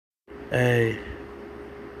Hey,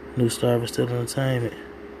 New Star of Still Entertainment,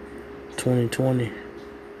 2020,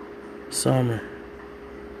 Summer,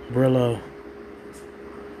 Brillo,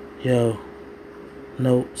 yo,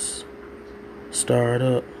 Notes, Start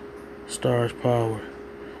Up, Stars Power,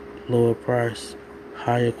 Lower Price,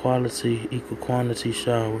 Higher Quality, Equal Quantity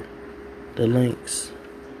Shower, The Links,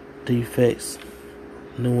 Defects,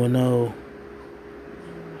 New and Old,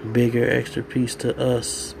 Bigger Extra Piece to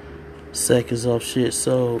Us, Seconds Off Shit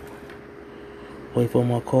Sold, Wait for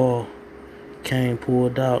My Call, Came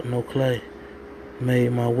Pulled Out, No Clay,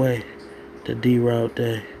 Made My Way, The D-Route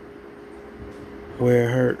Day, Where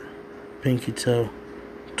It Hurt, Pinky Toe,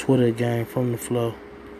 Twitter Gang from the Flow.